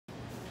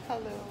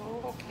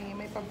Hello. Okay,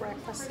 may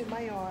pa-breakfast si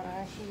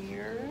Mayora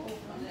here.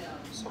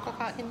 So,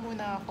 kakain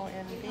muna ako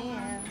and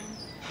then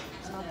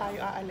saka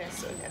tayo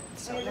aalis ulit.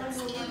 So,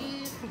 let's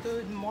eat.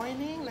 Good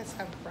morning. Let's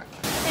have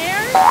breakfast.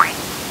 There! There!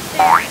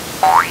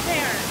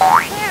 There!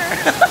 There!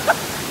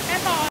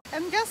 Eto!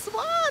 And guess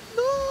what?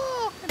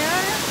 Look!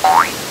 There!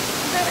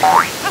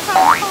 There!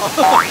 Kasama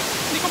ko!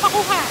 Hindi ko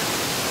makuha!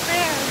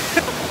 There!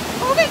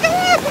 Oh my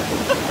God!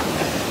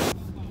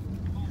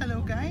 Hello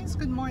guys,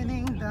 good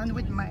morning. Done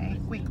with my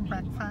quick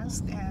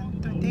breakfast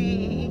and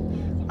today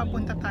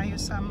papunta tayo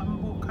sa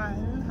Mambukal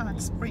Hot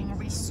Spring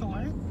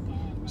Resort.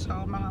 So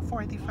mga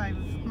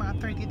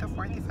 30 to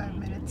 45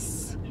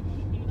 minutes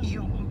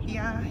yung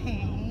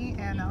biyahe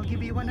and I'll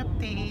give you one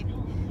update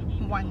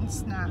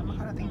once na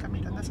makarating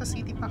kami doon. Nasa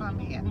city pa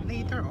kami and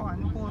later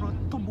on puro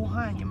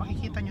tubuhan yung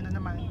makikita nyo na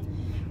naman.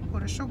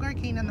 Puro sugar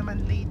cane na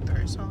naman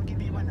later, so I'll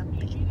give you one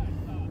update.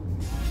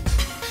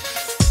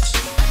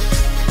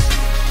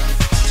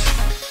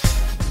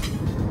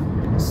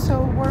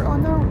 So we're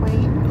on our way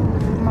to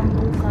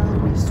Mambukal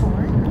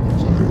Resort,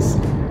 which is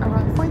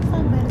around 45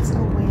 minutes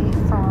away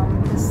from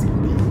the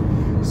city.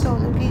 So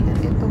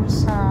located ito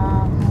sa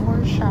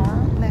Murcia,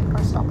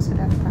 Negros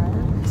Occidental.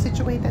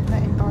 Situated na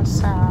ito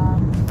sa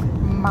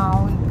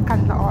Mount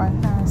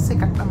Canlaon na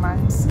sikat naman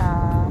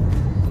sa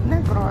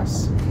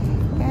Negros.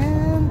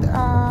 And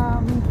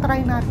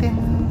try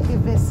natin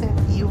i-visit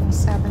yung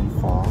 7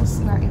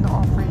 falls na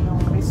ino-offer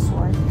yung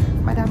resort.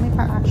 Madami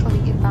pa actually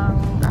ibang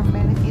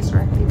amenities or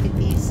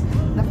activities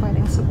na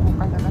pwedeng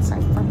subukan na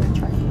aside from the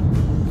trekking.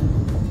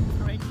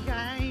 Alright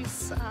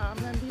guys,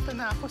 nandito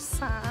na ako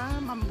sa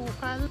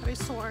Mambukal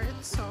Resort.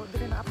 So,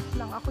 dinap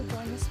lang ako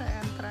doon sa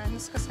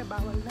entrance kasi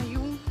bawal na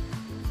yung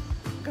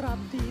grab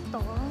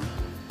dito.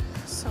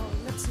 So,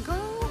 let's go!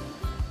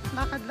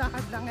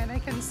 Lakad-lakad lang and I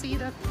can see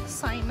that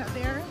sign na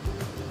there,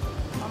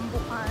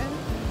 Mambukal.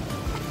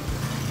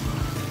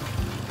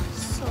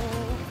 So,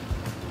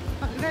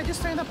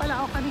 nag-register na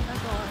pala ako kanina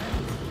doon.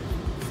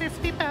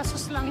 50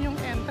 pesos lang yung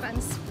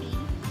entrance fee.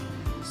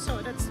 So,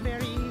 that's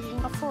very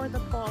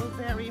affordable,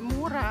 very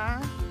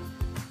mura.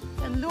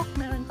 And look,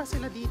 meron pa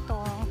sila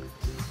dito.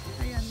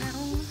 Ayan,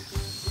 merong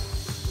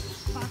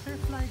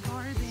butterfly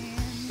garden.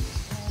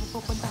 And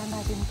pupuntahan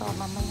natin to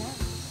mamaya.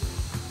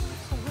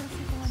 So, we'll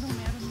see kung anong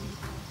meron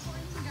dito.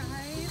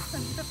 Guys,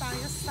 nandito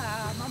tayo sa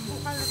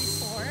Mambukal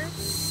Resort.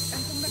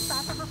 And kung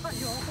nagtataka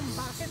kayo kung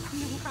bakit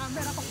yung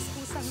camera ko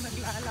kusang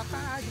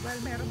naglalakad,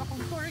 well, meron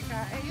akong tour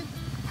guide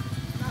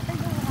na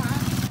kinuha.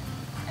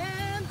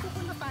 And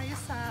pupunta tayo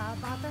sa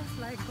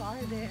butterfly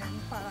garden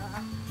para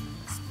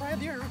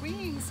spread your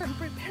wings and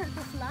prepare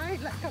to fly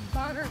like a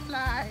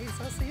butterfly.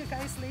 So see you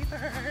guys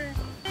later.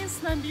 Guys,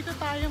 nandito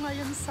tayo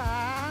ngayon sa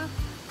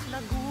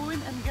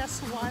lagoon and guess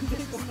what?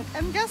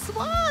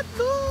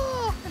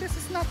 Look! This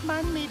is not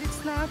man-made, it's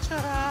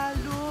natural.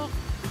 Look!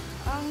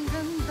 Ang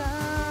ganda!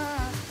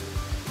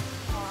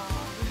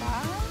 Diba?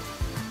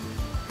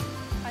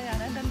 Ayan,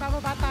 and then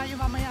bababa tayo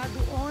mamaya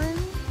doon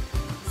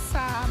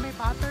sa may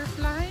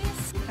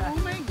butterflies. Oh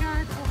my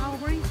God! Oh,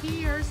 we're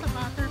here sa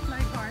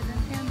butterfly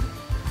garden and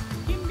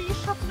hindi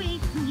siya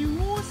fake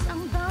news.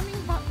 Ang daming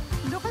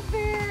look at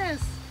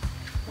this!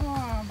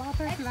 Oh,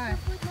 butterfly.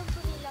 Extra food lang po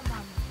nila,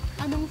 ma'am.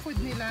 Anong food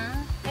nila?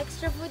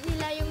 Extra food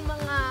nila yung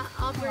mga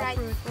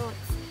overripe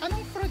fruits.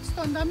 Anong fruits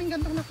to? Ang daming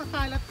gantong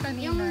nakakalat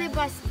kanina. Yung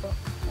libas po.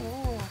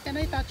 Oh, can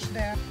I touch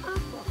them?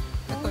 Opo.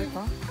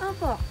 Ito?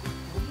 Opo.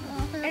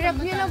 Okay, I-rub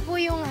nyo lang po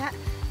yung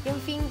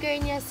finger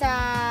niya sa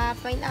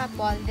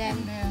pineapple. Then,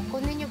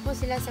 kunin nyo po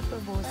sila sa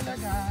proboscis.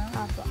 Talaga?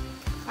 Opo.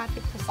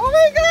 Kapit po sila. Oh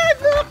my God!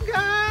 Look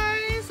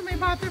guys! May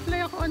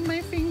butterfly ako on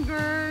my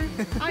finger.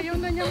 Ayaw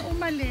na niyang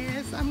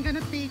umalis. I'm gonna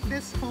take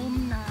this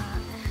home na.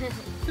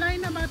 Fly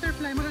na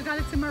butterfly.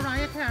 Magagalit si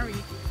Mariah Carey.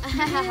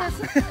 Yes!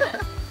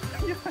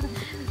 Yan.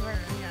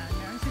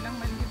 Meron silang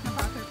maliit na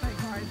butterfly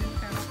garden.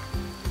 Pero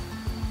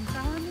ang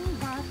daming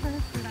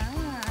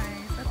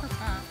butterflies. Ito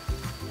pa.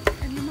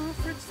 And yung mga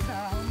fruits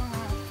daw,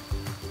 mga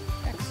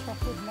extra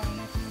food lang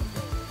na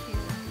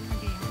here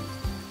again.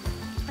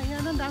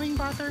 Ayan, ang daming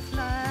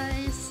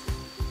butterflies.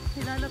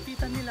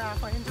 Nilalapitan nila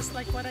ako. And just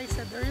like what I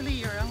said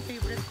earlier, ang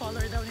favorite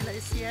color daw nila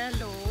is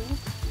yellow.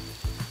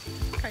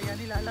 Kaya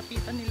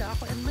nilalapitan nila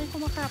ako. And may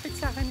kumakapit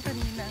sa akin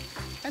kanina.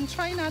 And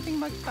try nating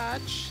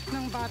mag-touch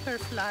ng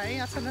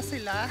butterfly. Asa na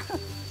sila?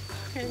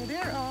 Okay,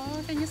 there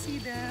oh. Can you see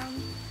them?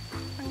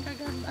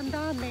 Ang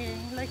dami.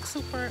 Like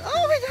super...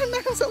 Oh my God!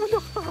 Meron sa ulo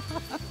ko!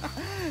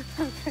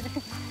 Okay.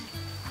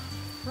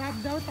 Wrap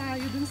daw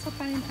tayo dun sa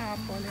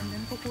pineapple. And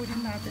then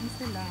kukunin natin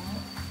sila.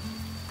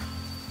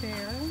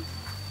 There.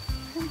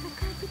 And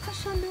kakapit na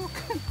siya, look.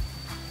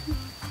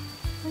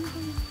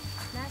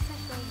 Nasa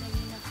shoulder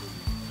niyo na po.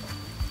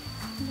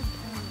 Look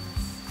at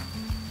this.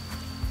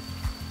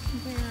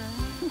 There.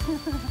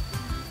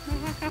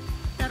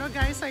 Pero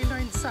guys, I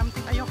learned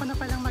something. Ayoko na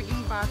palang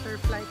maging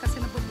butterfly kasi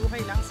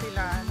nabubuhay lang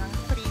sila ng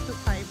 3 to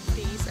 5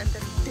 days and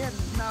then dead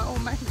na. Oh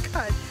my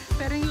God.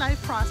 Pero yung life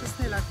process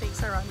nila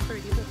takes around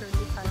 30 to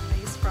 35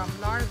 days from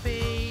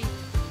larvae,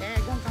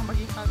 egg hanggang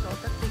maging adult.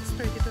 That takes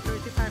 30 to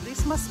 35 days.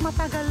 is mas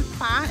matagal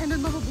pa and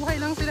then mabubuhay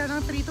lang sila ng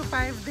 3 to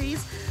 5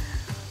 days.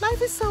 Life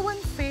is so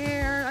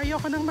unfair.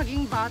 Ayoko nang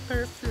maging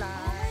butterfly.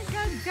 Oh my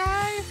God,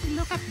 guys!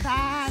 Look at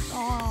that!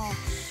 Oh,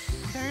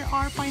 there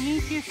are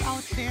pineapples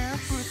out there,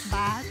 fruit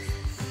bats.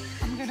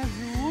 I'm gonna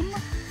zoom.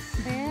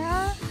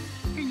 There.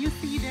 Can you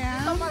see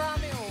them? Ito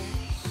marami oh.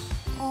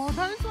 Oh,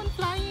 there is one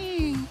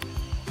flying.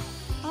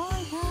 Oh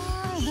my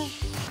God!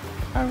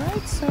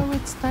 Alright, so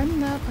it's time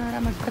na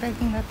para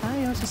mag-trekking na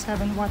tayo sa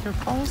 7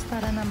 waterfalls.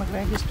 Tara na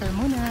mag-register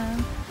muna.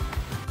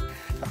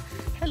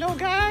 Hello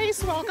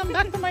guys! Welcome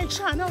back to my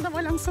channel na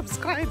walang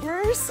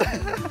subscribers.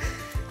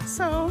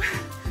 So,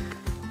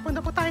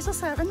 punta po tayo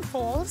sa 7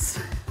 falls.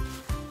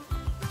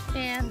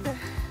 And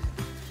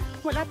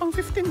wala pang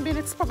 15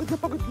 minutes, pagod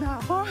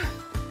na ako.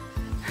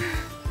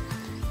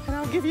 And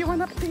I'll give you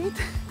an update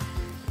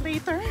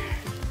later.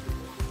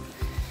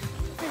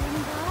 Ayan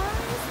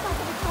guys,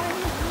 papagod tayo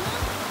na.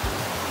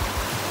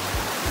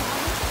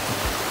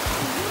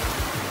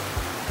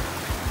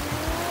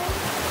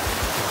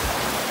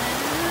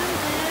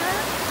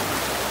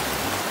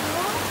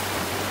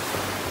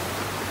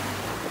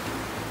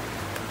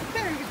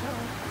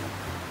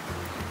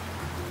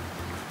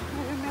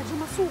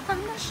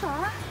 Sukal na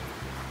siya.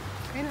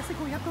 Kaya na si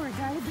Kuya Tour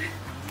Guide.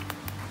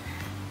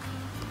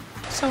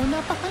 So,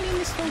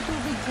 napakalinis ng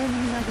tubig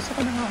kanina. Gusto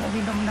ko na nga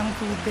uminom ng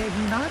tubig.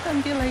 Not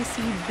until I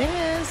see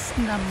this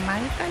na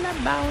may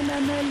kalabaw na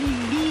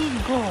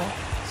naliligo.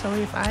 So,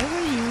 if I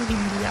were you,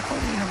 hindi ako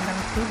uminom ng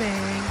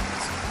tubig.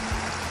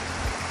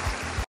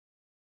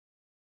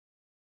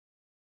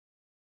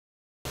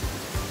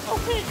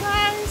 Okay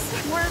guys,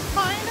 we're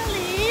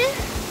finally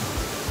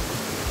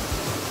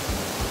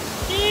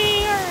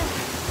here.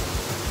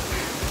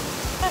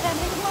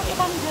 Narinig mo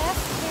ibang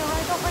guests, they're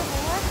right over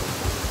there.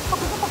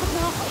 Pagod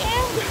na ako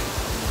and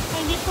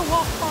I need to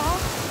walk pa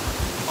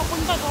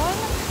papunta doon.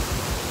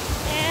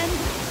 And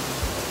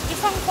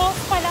isang falls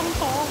pa lang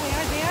to,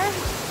 where there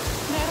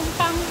meron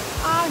pang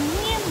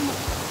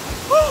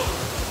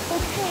 6.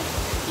 Okay,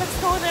 let's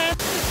go there.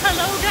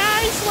 Hello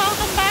guys,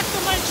 welcome back to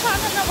my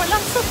channel na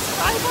walang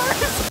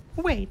subscribers.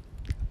 Wait,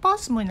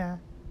 pause muna.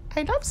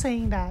 I love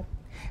saying that.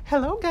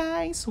 Hello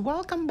guys,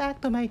 welcome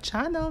back to my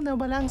channel na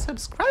walang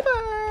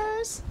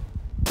subscribers.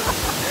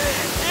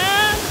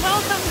 And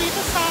welcome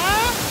dito sa,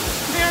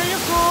 there you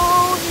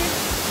go,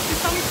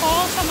 isang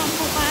falls sa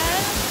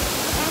Mambukal.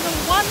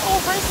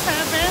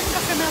 1/7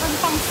 kasi meron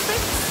pang 6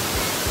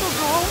 to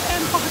go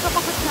and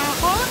pagod na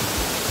ako.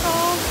 So,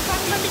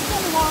 ang lamig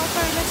ng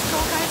water. Let's go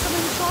guys and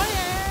enjoy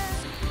it.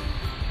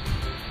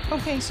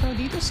 Okay, so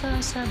dito sa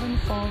 7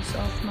 falls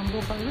of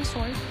Mambukal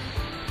Resort,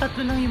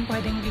 3 lang yung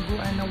pwedeng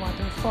liguan na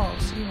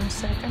waterfalls. Yung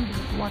second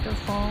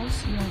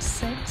waterfalls, yung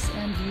 6,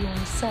 and yung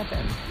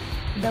 7.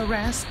 The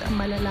rest,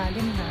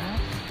 malalalim na.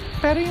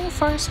 Pero yung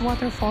first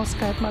waterfalls,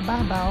 kahit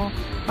mababaw,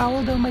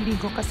 bawal daw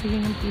maligo kasi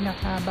yun yung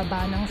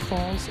pinakababa ng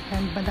falls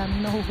and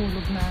madaming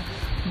nahuhulog na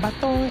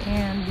bato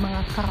and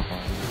mga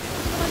kahoy.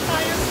 Naman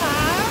tayo sa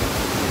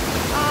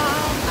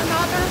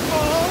another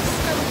falls,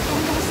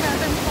 kalugtong yung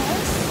 7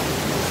 falls.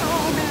 So,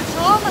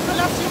 medyo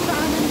madulas yung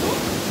daanan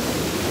doon.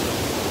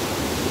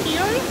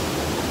 Here,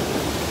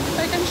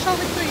 I can show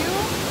it to you.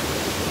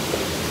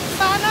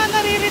 Sana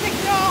naririnig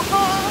niyo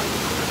ako.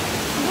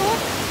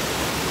 Look.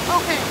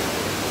 Okay.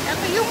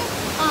 Ito yung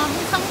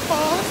isang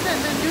falls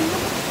and then yun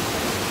yung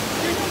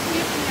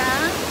cliff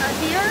niya.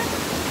 Here,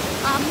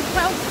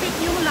 12 feet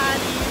yung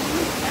lalim.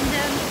 And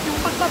then yung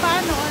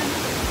pagbaba nun,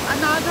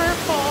 another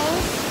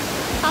falls.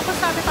 Tapos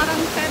sabi parang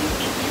 10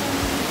 feet yung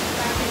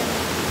lalim.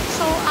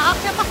 So,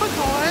 aakyat ako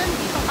doon.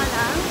 Dito pa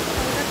lang.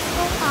 So, let's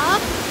go up.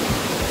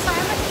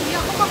 Sana hindi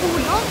ako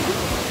mahulog.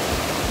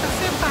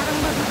 Kasi parang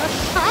madulas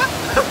siya.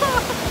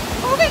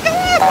 Oh my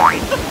God!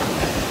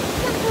 Madulas.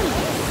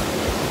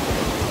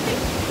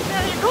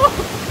 There you go.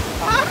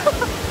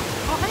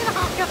 Okay,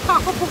 nakaakyat pa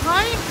ako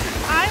buhay.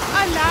 I'm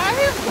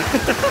alive.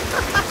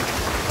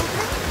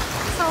 Okay.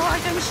 So, I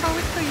can show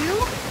it to you.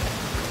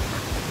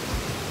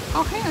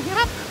 Okay, ang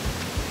hirap.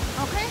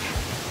 Okay.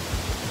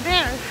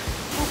 There.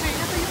 Okay,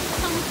 ito yung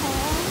isang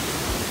falls.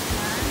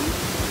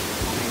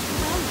 Okay,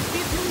 12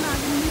 feet yung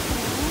lalim nito.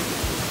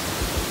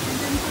 And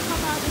then,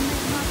 pagkabado may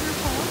another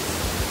falls.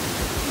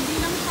 Hindi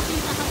lang siya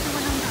kita kasi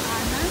walang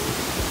daanan.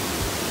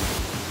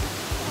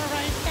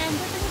 Alright, and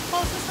ito yung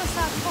falls na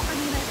sasabi ko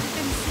kanina. If you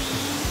can see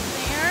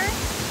there.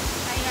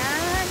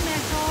 Ayan,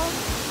 medyo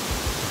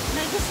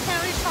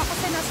scary siya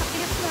kasi nasa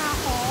cliff na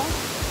ako.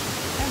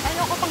 And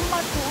ayoko pang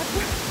magod.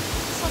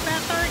 So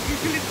better,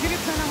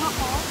 gilid-gilid na lang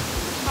ako.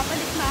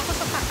 Babalik na ako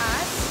sa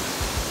taas.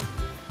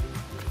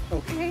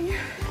 Okay,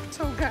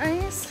 so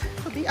guys,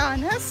 to be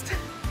honest,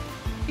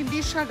 hindi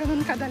siya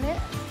ganun kadali.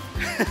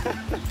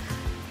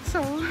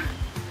 So,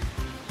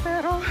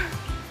 pero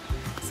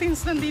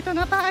since nandito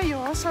na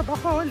tayo sa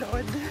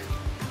Bacolod,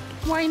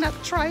 why not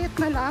try it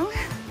na lang?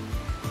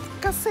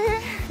 Kasi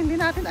hindi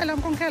natin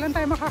alam kung kailan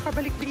tayo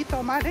makakabalik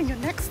dito. Malay nyo,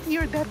 next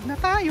year dead na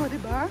tayo, di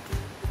ba?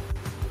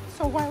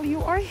 So while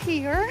you are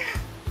here,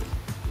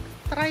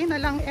 try na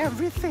lang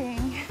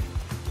everything.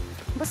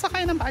 Basta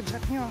kaya ng budget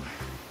nyo.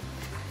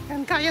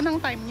 And kaya ng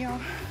time nyo.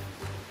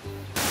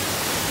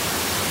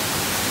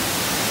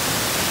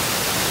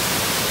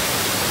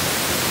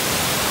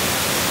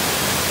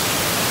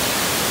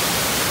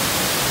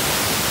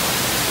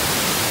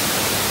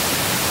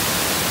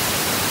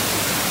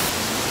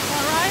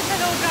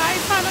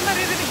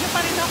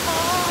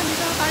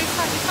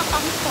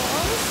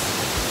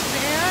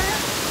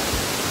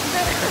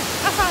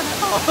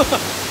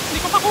 Hindi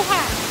ko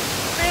makuha.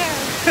 There.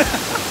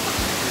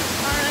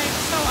 Alright,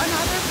 so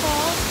another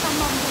falls from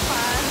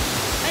Mambukal.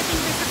 I think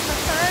this is the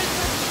third.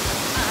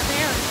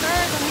 There,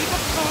 third. Ang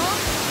likod ko.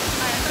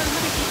 Ayan, ito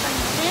makikita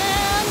nyo.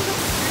 And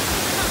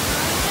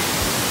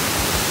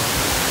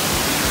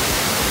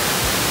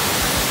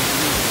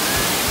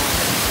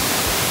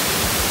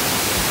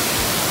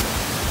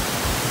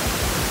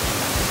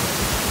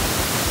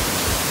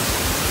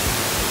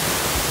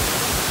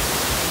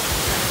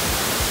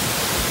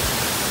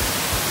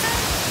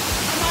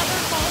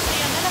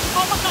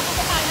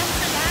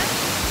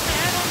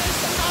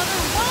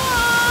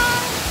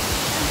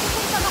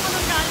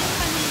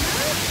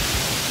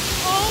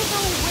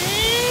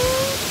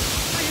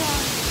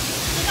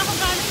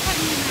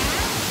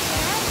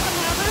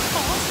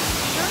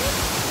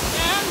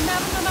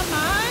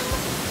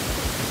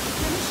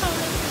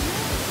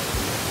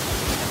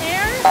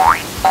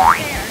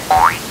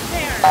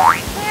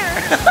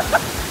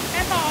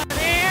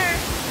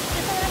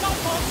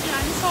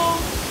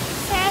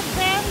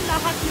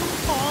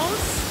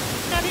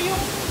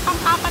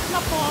pang-apat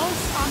na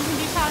falls,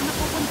 hindi siya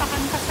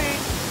napupuntahan kasi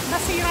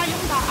nasira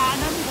yung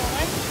daanan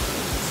doon.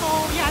 So,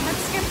 yeah,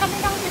 nag-skip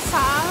kami ng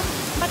isa.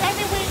 But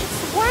anyway,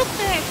 it's worth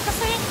it.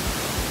 Kasi,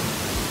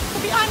 to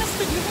be honest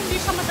with you, hindi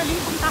siya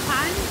madaling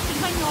puntahan.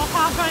 Tingnan nyo,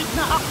 haggard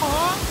na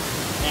ako.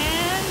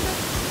 And,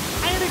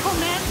 I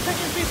recommend that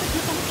you visit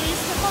itong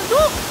place.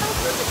 Look! How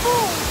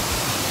beautiful!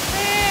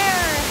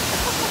 There!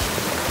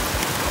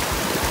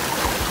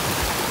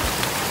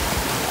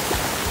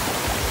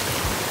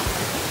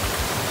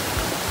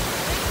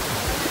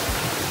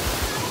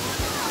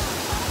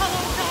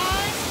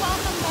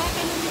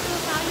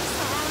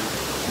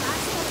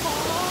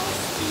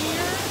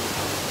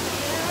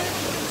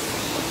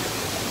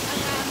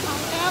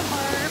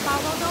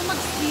 Bawal daw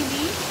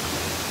mag-skiing.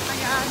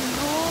 Kaya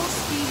no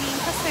skiing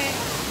kasi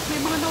may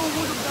mga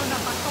nahuhulog daw na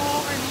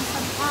bato or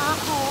minsan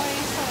kahoy.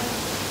 So,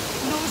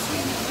 no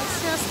swimming. Let's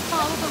just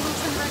follow the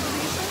rules and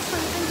regulations so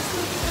you can just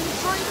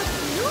enjoy the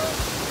view.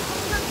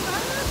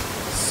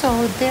 So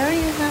there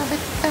you have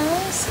it,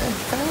 guys.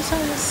 Those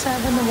are the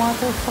 7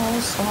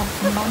 waterfalls of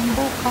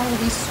Mambukal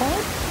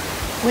Resort,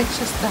 which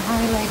is the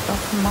highlight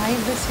of my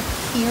visit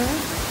here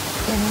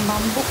in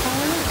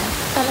Mambukal.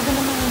 Talaga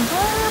namang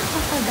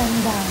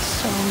napakaganda.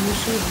 So you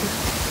should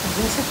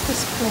visit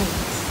this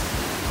place.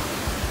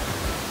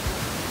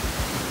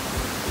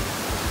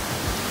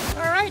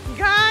 Alright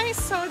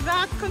guys, so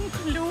that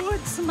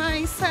concludes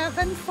my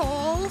 7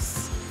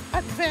 falls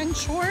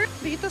adventure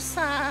dito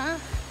sa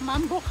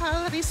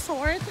Mambukal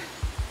Resort.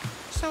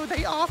 So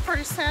they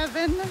offer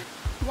 7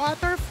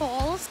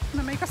 waterfalls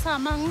na may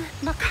kasamang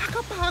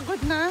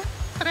nakakapagod na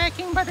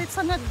trekking, but it's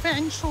an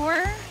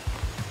adventure.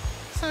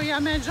 So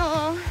yeah,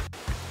 medyo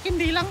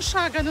hindi lang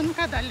siya ganun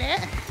kadali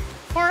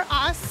for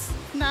us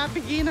na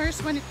beginners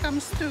when it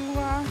comes to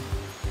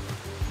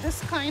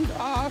this kind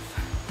of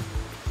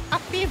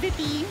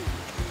activity.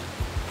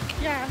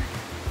 Yeah.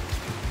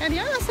 And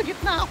yeah, nasa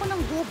gitna ako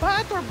ng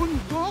gubat or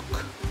bundok.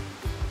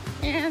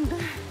 And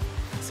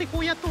si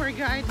Kuya Tour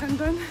Guide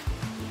nandun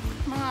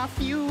mga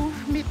few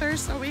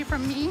meters away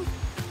from me.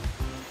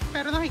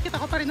 Pero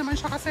nakikita ko pa rin naman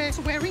siya kasi he's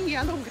wearing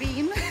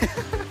yellow-green.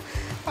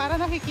 Para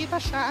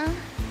nakikita siya.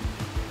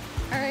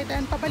 Alright,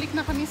 and pabalik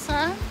na kami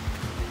sa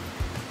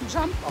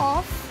jump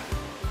off.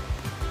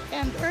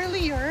 And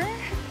earlier,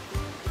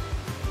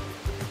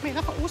 may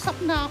nakausap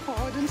na ako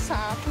dun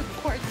sa food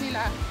court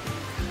nila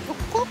to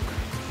cook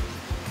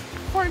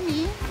for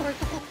me or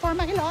to cook for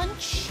my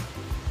lunch.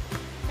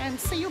 And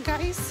see you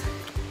guys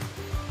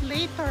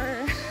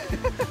later.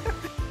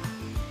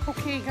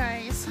 Okay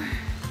guys,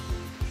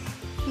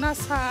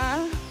 nasa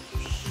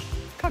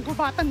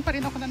kagubatan pa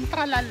rin ako ng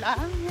tralala.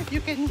 If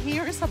you can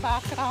hear sa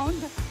background.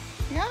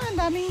 Yan,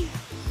 ang daming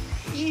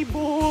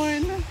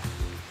ibon,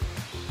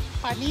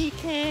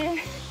 panike.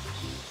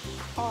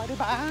 O,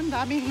 diba? Ang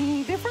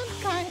daming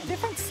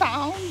different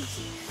sounds.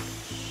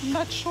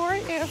 Not sure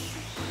if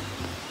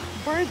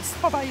birds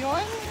pa ba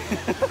yun?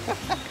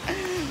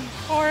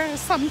 Or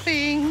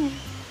something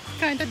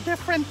kind of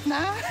different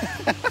na.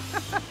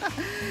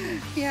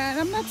 Yeah,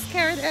 I'm not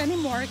scared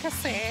anymore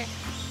kasi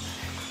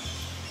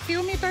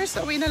few meters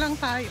away na lang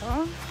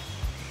tayo.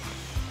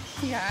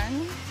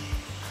 Yan.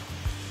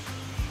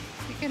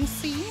 You can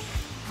see.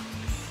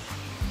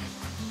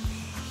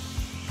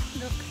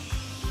 Look.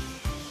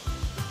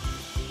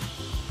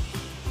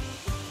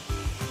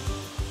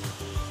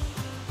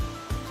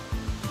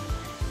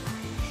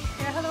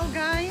 Yeah, hello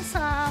guys.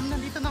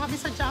 Nandito na kami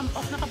sa jump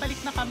off. Nakabalik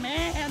na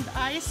kami and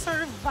I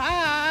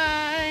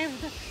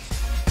survived.